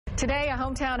Today, a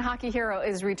hometown hockey hero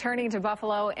is returning to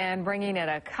Buffalo and bringing in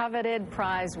a coveted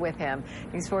prize with him.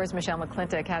 News 4's Michelle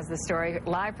McClintock has the story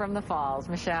live from the Falls.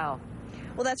 Michelle.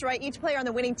 Well, that's right. Each player on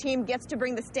the winning team gets to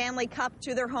bring the Stanley Cup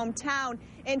to their hometown.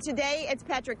 And today, it's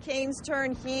Patrick Kane's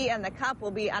turn. He and the Cup will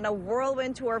be on a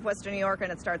whirlwind tour of Western New York,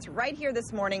 and it starts right here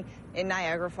this morning in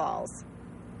Niagara Falls.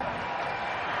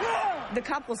 The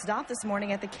Cup will stop this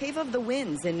morning at the Cave of the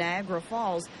Winds in Niagara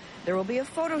Falls. There will be a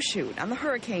photo shoot on the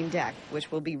Hurricane deck,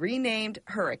 which will be renamed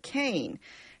Hurricane.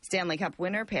 Stanley Cup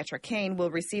winner Patrick Kane will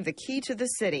receive the key to the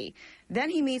city. Then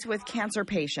he meets with cancer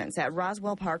patients at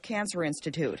Roswell Park Cancer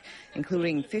Institute,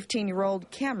 including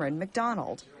 15-year-old Cameron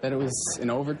McDonald. That it was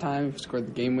in overtime, scored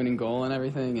the game-winning goal and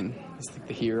everything, and he's like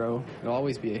the hero. He'll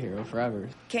always be a hero forever.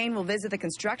 Kane will visit the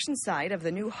construction site of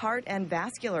the new Heart and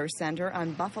Vascular Center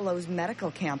on Buffalo's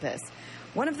medical campus.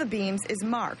 One of the beams is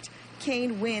marked.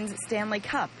 Kane wins Stanley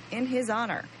Cup in his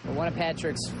honor. One of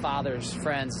Patrick's father's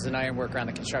friends is an iron worker on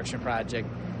the construction project,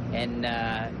 and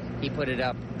he put it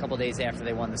up a couple days after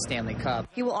they won the Stanley Cup.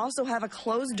 He will also have a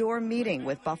closed-door meeting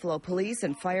with Buffalo police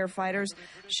and firefighters,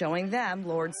 showing them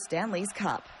Lord Stanley's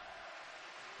Cup.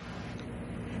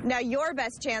 Now, your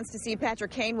best chance to see Patrick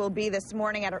Kane will be this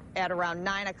morning at around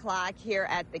 9 o'clock here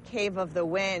at the Cave of the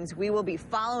Winds. We will be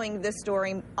following this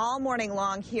story all morning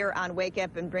long here on Wake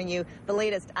Up and bring you the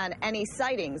latest on any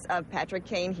sightings of Patrick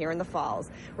Kane here in the Falls.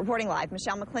 Reporting live,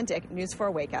 Michelle McClintock, News 4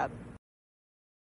 Wake Up.